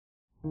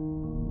Good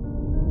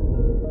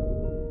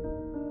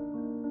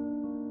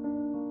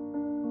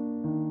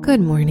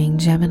morning,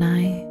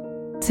 Gemini.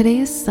 Today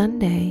is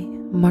Sunday,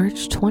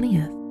 March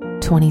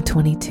 20th,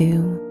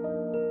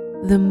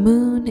 2022. The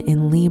moon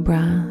in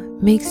Libra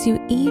makes you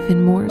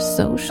even more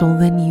social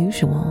than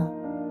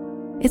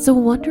usual. It's a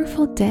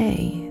wonderful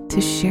day to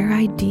share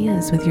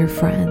ideas with your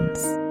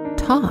friends,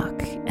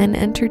 talk, and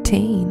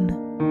entertain.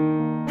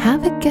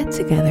 Have a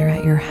get-together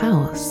at your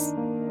house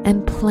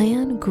and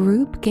plan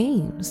group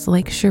games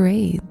like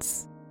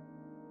charades.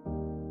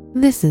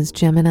 This is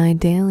Gemini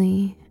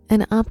Daily,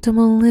 an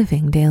Optimal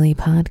Living Daily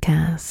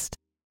podcast.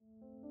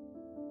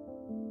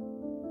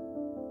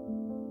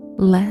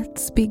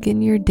 Let's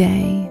begin your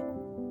day.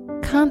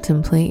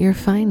 Contemplate your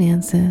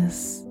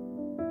finances.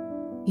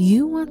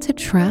 You want to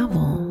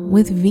travel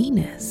with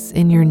Venus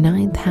in your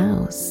 9th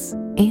house,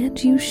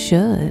 and you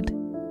should.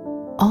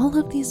 All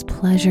of these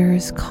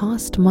pleasures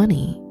cost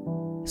money,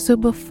 so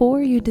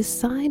before you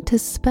decide to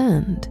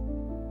spend,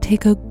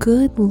 take a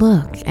good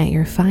look at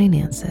your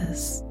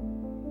finances.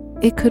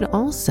 It could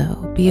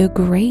also be a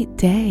great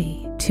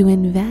day to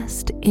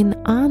invest in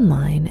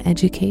online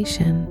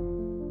education.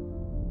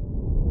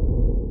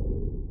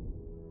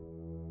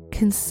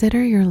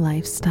 Consider your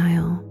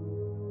lifestyle.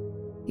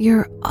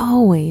 You're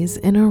always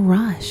in a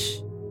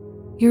rush.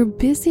 Your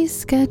busy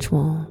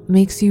schedule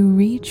makes you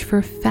reach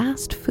for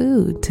fast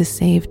food to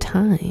save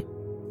time.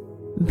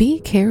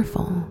 Be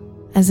careful,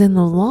 as in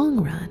the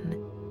long run,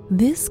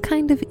 this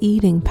kind of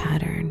eating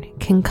pattern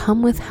can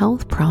come with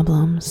health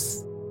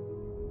problems.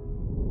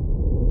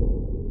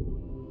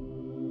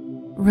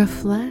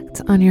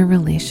 Reflect on your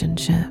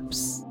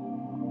relationships.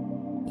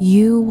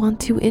 You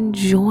want to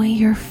enjoy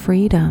your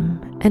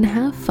freedom and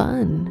have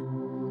fun.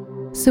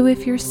 So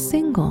if you're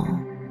single,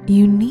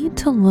 you need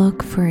to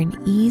look for an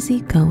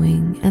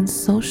easygoing and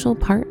social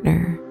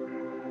partner.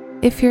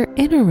 If you're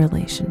in a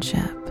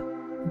relationship,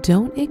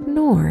 don't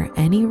ignore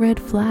any red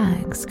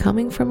flags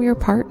coming from your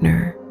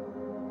partner.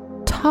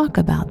 Talk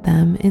about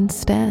them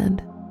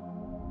instead.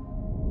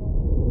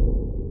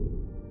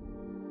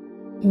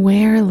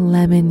 Wear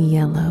lemon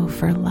yellow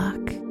for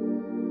luck.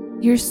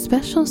 Your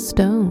special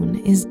stone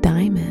is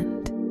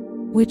diamond,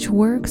 which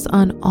works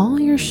on all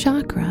your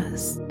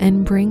chakras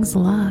and brings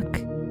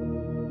luck.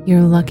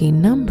 Your lucky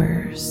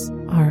numbers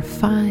are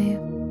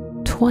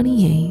 5,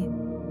 28,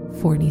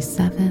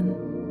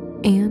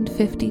 47, and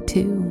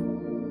 52.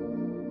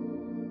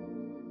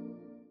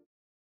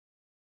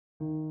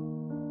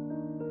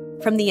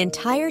 From the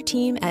entire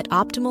team at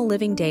Optimal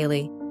Living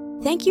Daily,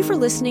 thank you for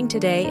listening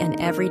today and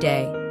every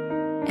day.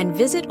 And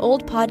visit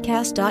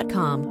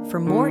oldpodcast.com for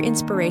more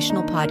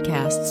inspirational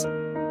podcasts.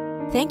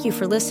 Thank you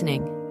for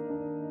listening.